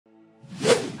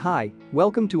Hi,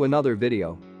 welcome to another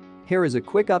video. Here is a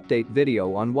quick update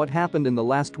video on what happened in the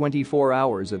last 24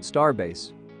 hours at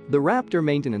Starbase. The Raptor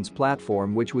maintenance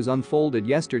platform, which was unfolded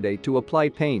yesterday to apply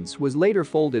paints, was later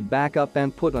folded back up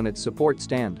and put on its support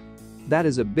stand. That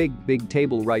is a big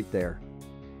table right there.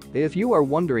 If you are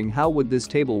wondering how would this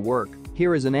table work,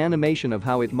 here is an animation of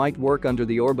how it might work under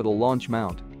the orbital launch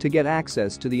mount to get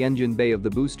access to the engine bay of the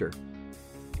booster.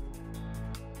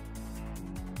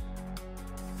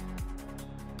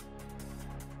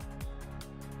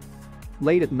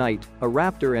 Late at night, a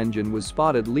Raptor engine was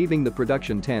spotted leaving the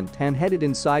production tent and headed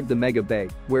inside the mega bay,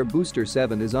 where Booster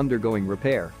 7 is undergoing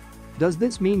repair. Does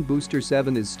this mean Booster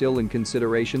 7 is still in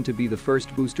consideration to be the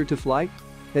first booster to fly?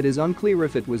 It is unclear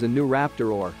if it was a new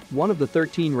Raptor or one of the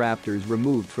 13 Raptors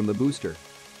removed from the booster.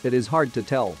 It is hard to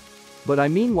tell. But I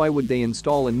mean, why would they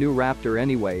install a new Raptor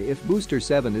anyway if Booster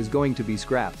 7 is going to be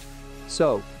scrapped?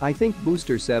 So, I think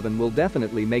Booster 7 will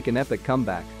definitely make an epic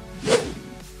comeback.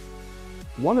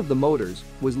 One of the motors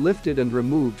was lifted and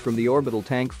removed from the orbital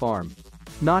tank farm.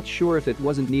 Not sure if it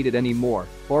wasn't needed anymore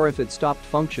or if it stopped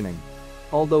functioning.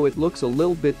 Although it looks a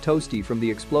little bit toasty from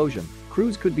the explosion,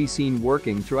 crews could be seen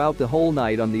working throughout the whole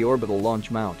night on the orbital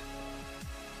launch mount.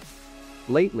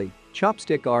 Lately,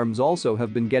 chopstick arms also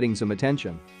have been getting some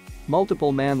attention.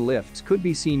 Multiple man lifts could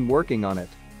be seen working on it.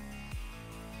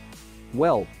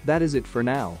 Well, that is it for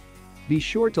now. Be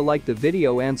sure to like the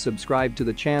video and subscribe to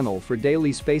the channel for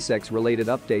daily SpaceX related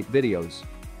update videos.